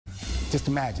Just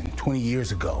imagine, 20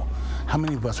 years ago, how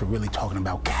many of us were really talking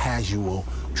about casual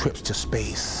trips to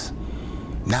space?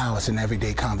 Now it's an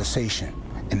everyday conversation,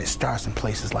 and it starts in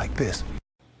places like this.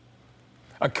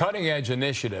 A cutting-edge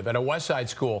initiative at a Westside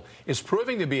school is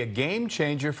proving to be a game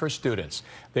changer for students.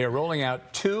 They are rolling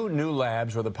out 2 new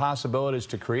labs where the possibilities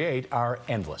to create are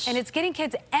endless. And it's getting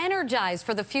kids energized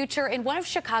for the future in one of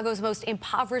Chicago's most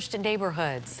impoverished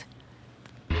neighborhoods.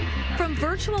 From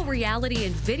virtual reality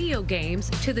and video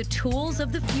games to the tools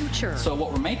of the future. So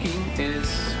what we're making is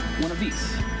one of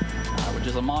these, which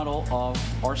is a model of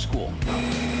our school.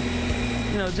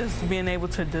 You know, just being able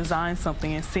to design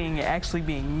something and seeing it actually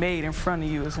being made in front of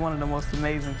you is one of the most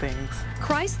amazing things.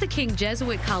 Christ the King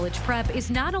Jesuit College Prep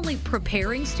is not only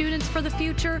preparing students for the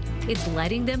future, it's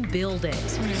letting them build it.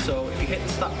 So if you hit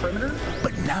stop perimeter.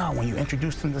 But now when you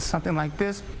introduce them to something like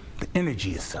this, the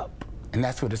energy is up. And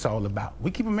that's what it's all about.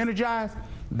 We keep them energized,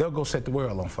 they'll go set the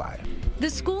world on fire. The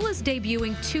school is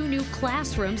debuting 2 new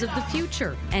classrooms of the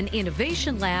future, an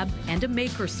innovation lab and a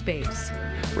maker space.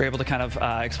 We're able to kind of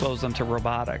expose them to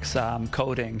robotics,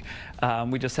 coding.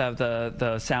 We just have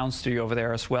the sound studio over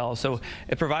there as well. So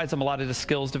it provides them a lot of the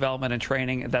skills development and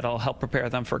training that'll help prepare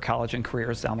them for college and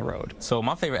careers down the road. So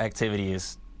my favorite activity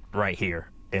is right here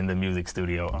in the music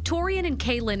studio. Torian and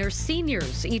Kaylin are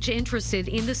seniors, each interested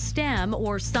in the STEM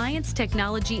or science,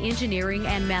 technology, engineering,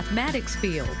 and mathematics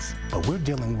fields. But we're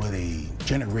dealing with a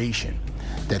generation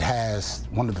that has,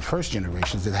 one of the first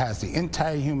generations that has the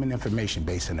entire human information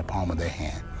base in the palm of their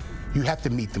hand. You have to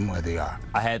meet them where they are.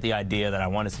 I had the idea that I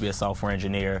wanted to be a software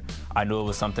engineer. I knew it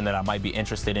was something that I might be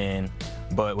interested in,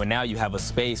 but when now you have a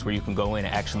space where you can go in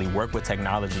and actually work with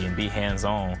technology and be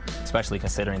hands-on, especially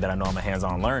considering that I know I'm a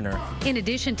hands-on learner. In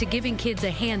addition to giving kids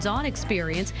a hands-on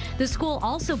experience, the school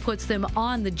also puts them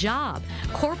on the job.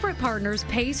 Corporate partners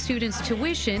pay students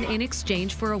tuition in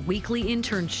exchange for a weekly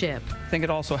internship. I think it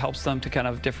also helps them to kind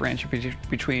of differentiate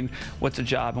between what's a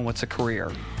job and what's a career.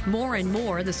 More and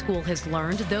more, the school has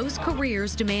learned, those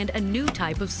careers demand a new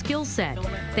type of skill set.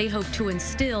 They hope to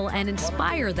instill and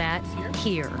inspire that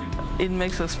here. It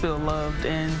makes us feel loved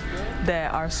and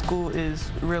that our school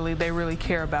is really, they really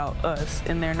care about us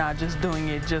and they're not just doing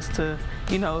it just to,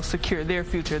 you know, secure their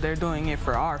future. They're doing it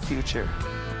for our future.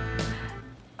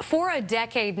 For a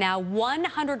decade now,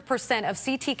 100% of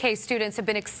CTK students have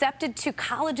been accepted to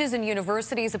colleges and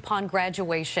universities upon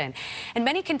graduation. And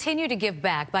many continue to give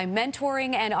back by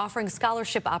mentoring and offering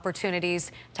scholarship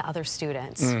opportunities to other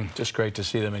students. Just great to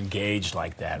see them engaged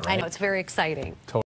like that, right? I know, it's very exciting.